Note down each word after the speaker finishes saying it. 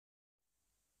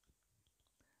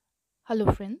Hello,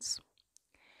 friends.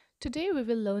 Today we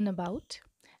will learn about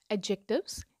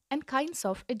adjectives and kinds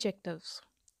of adjectives.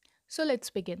 So let's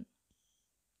begin.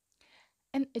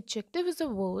 An adjective is a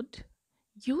word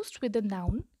used with a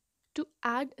noun to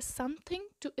add something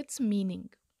to its meaning.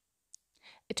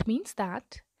 It means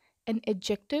that an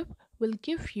adjective will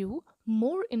give you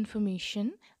more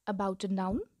information about a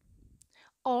noun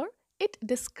or it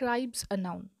describes a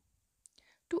noun.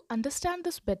 To understand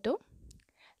this better,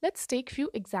 let's take few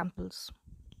examples.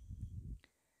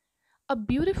 A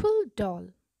beautiful doll.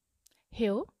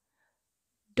 Here,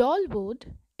 doll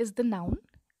word is the noun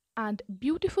and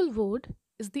beautiful word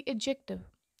is the adjective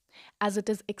as it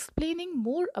is explaining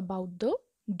more about the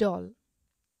doll.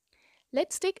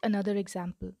 Let's take another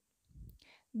example.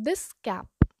 This cap.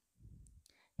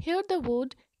 Here the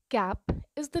word cap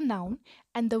is the noun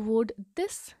and the word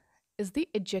this is the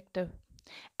adjective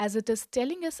as it is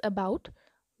telling us about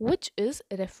which is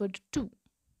referred to.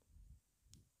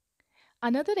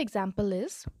 Another example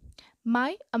is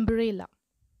my umbrella.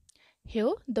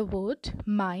 Here, the word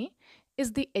my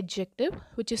is the adjective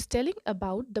which is telling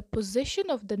about the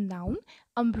possession of the noun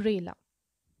umbrella.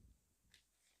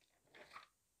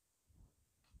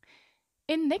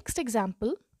 In next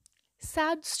example,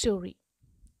 sad story.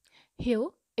 Here,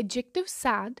 adjective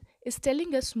sad is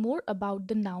telling us more about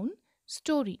the noun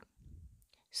story.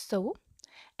 So,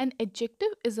 an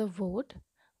adjective is a word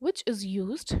which is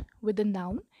used with a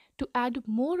noun to add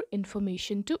more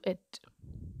information to it.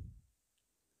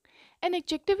 An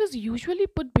adjective is usually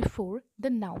put before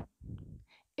the noun.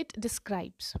 It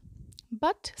describes.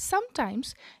 But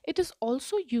sometimes it is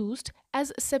also used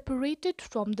as separated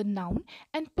from the noun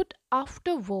and put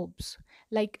after verbs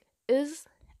like is,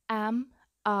 am,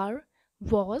 are,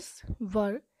 was,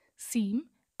 were, seem,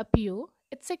 appear,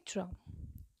 etc.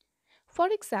 For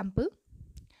example,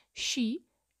 she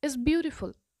is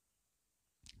beautiful.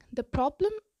 The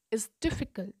problem is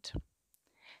difficult.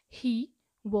 He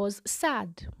was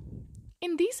sad.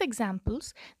 In these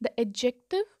examples, the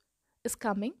adjective is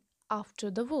coming after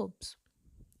the verbs.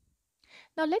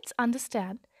 Now let's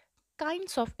understand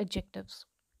kinds of adjectives.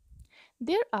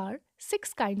 There are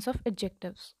six kinds of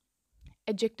adjectives: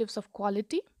 adjectives of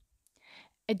quality,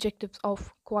 adjectives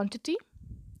of quantity,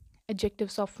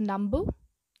 adjectives of number,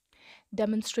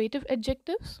 demonstrative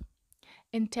adjectives,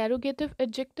 interrogative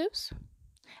adjectives,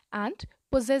 and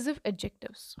possessive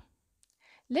adjectives.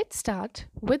 Let's start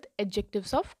with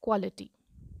adjectives of quality.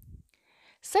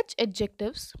 Such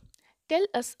adjectives tell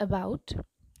us about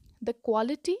the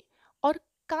quality or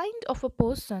kind of a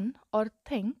person or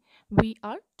thing we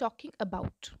are talking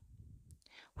about.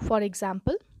 For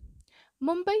example,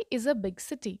 Mumbai is a big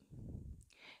city.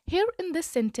 Here in this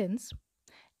sentence,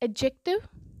 adjective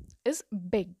is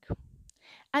big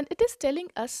and it is telling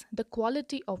us the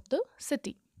quality of the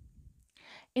city.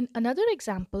 In another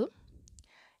example,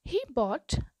 he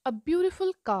bought a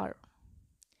beautiful car.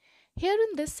 Here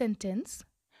in this sentence,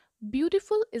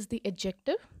 beautiful is the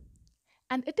adjective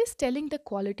and it is telling the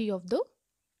quality of the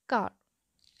car.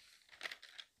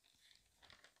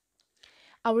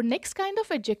 Our next kind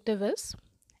of adjective is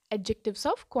adjectives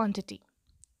of quantity.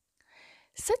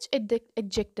 Such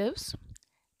adjectives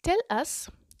tell us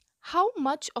how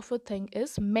much of a thing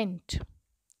is meant.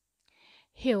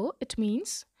 Here it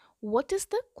means what is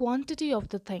the quantity of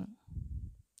the thing.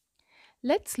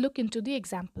 Let's look into the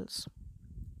examples.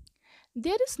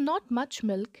 There is not much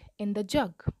milk in the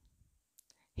jug.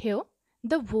 Here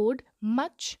the word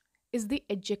much is the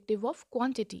adjective of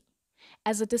quantity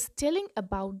as it is telling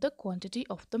about the quantity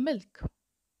of the milk.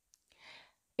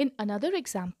 In another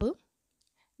example,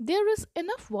 there is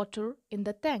enough water in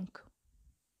the tank.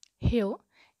 Here,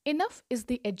 enough is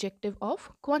the adjective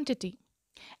of quantity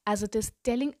as it is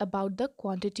telling about the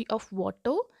quantity of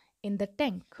water in the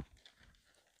tank.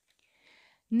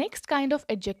 Next kind of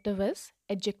adjective is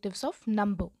adjectives of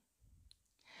number.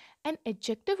 An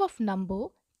adjective of number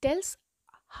tells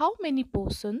how many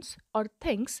persons or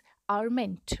things are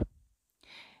meant.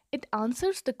 It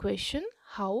answers the question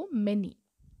how many.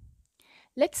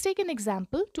 Let's take an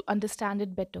example to understand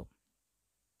it better.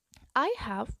 I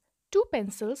have two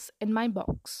pencils in my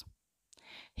box.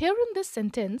 Here in this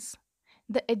sentence,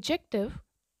 the adjective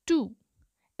two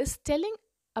is telling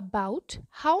about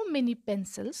how many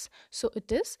pencils, so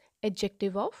it is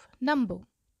adjective of number.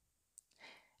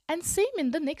 And same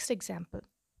in the next example.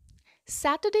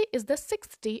 Saturday is the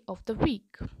sixth day of the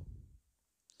week.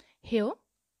 Here,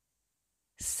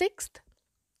 sixth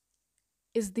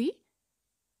is the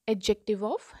adjective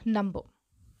of number.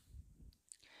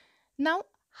 Now,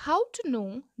 how to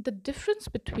know the difference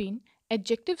between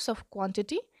adjectives of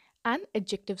quantity and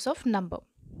adjectives of number?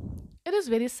 It is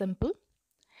very simple.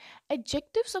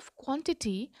 Adjectives of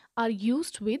quantity are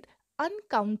used with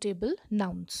uncountable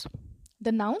nouns,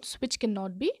 the nouns which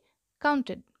cannot be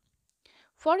counted.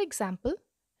 For example,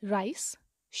 rice,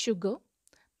 sugar,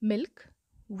 milk,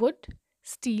 wood,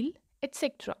 steel,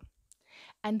 etc.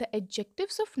 And the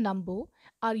adjectives of number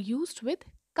are used with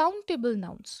countable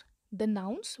nouns, the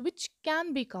nouns which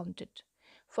can be counted.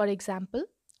 For example,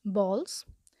 balls,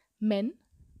 men,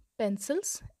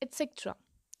 pencils, etc.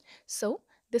 So,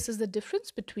 this is the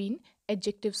difference between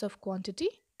adjectives of quantity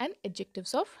and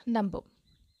adjectives of number.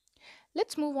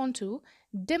 Let's move on to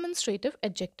demonstrative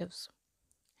adjectives.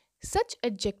 Such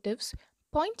adjectives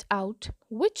point out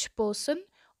which person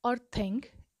or thing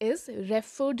is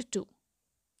referred to.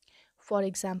 For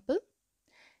example,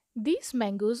 these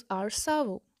mangoes are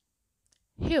sour.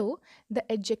 Here, the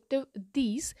adjective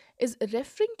these is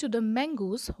referring to the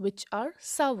mangoes which are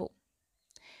sour.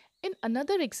 In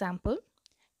another example,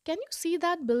 can you see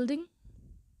that building?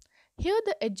 Here,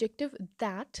 the adjective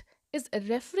that is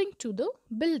referring to the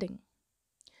building.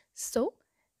 So,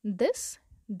 this,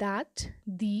 that,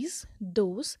 these,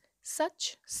 those,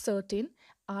 such, certain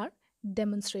are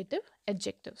demonstrative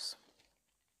adjectives.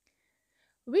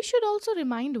 We should also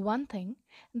remind one thing,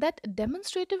 that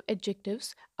demonstrative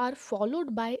adjectives are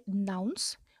followed by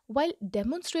nouns while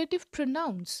demonstrative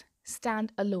pronouns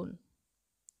stand alone.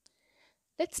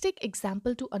 Let's take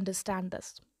example to understand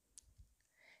this.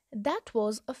 That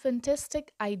was a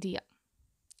fantastic idea.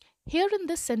 Here in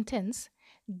this sentence,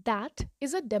 that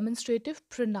is a demonstrative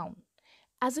pronoun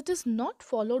as it is not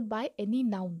followed by any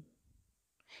noun.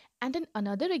 And in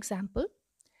another example,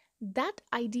 that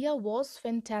idea was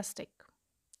fantastic.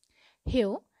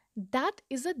 Here, that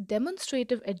is a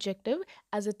demonstrative adjective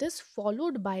as it is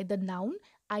followed by the noun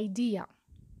idea.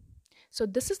 So,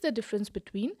 this is the difference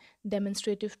between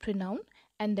demonstrative pronoun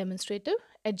and demonstrative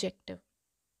adjective.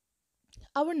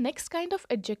 Our next kind of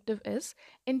adjective is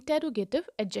interrogative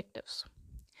adjectives.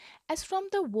 As from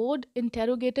the word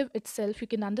interrogative itself, you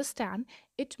can understand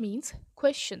it means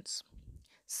questions.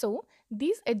 So,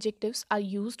 these adjectives are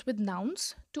used with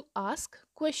nouns to ask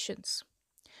questions.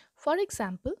 For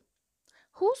example,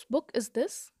 whose book is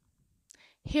this?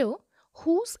 Here,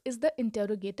 whose is the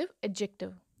interrogative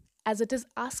adjective as it is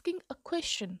asking a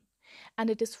question and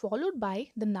it is followed by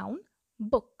the noun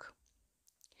book.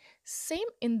 Same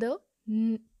in the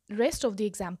rest of the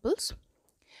examples.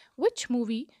 Which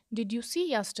movie did you see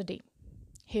yesterday?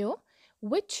 Here,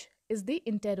 which is the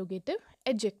interrogative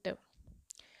adjective.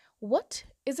 What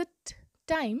is it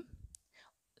time?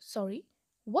 Sorry,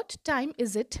 what time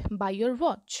is it by your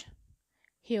watch?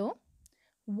 Here,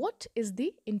 what is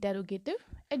the interrogative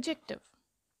adjective?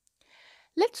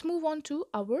 Let's move on to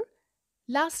our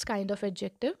last kind of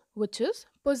adjective, which is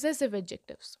possessive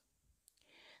adjectives.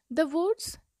 The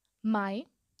words my,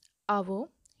 our,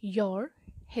 your,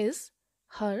 his,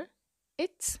 her,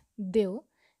 its, their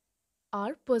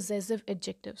are possessive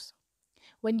adjectives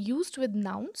when used with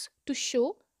nouns to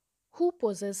show who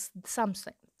possesses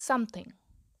something.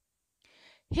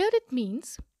 Here it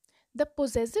means the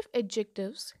possessive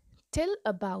adjectives tell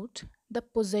about the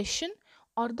possession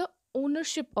or the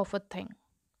ownership of a thing.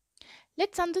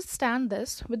 Let's understand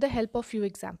this with the help of few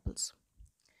examples.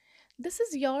 This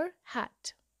is your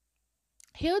hat.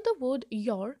 Here the word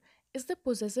your is the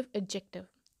possessive adjective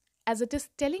as it is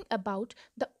telling about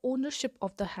the ownership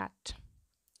of the hat.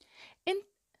 In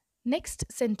next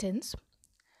sentence,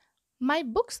 my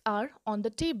books are on the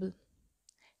table.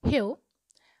 Here,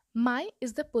 my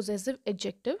is the possessive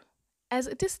adjective as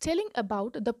it is telling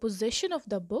about the possession of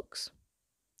the books,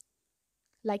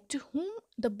 like to whom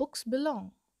the books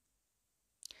belong.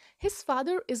 His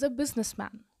father is a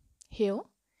businessman. Here,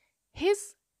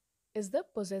 his is the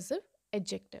possessive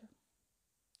adjective.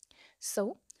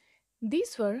 So,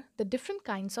 these were the different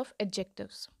kinds of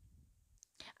adjectives.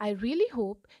 I really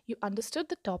hope you understood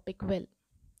the topic well.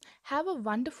 Have a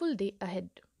wonderful day ahead.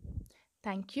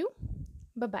 Thank you.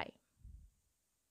 Bye bye.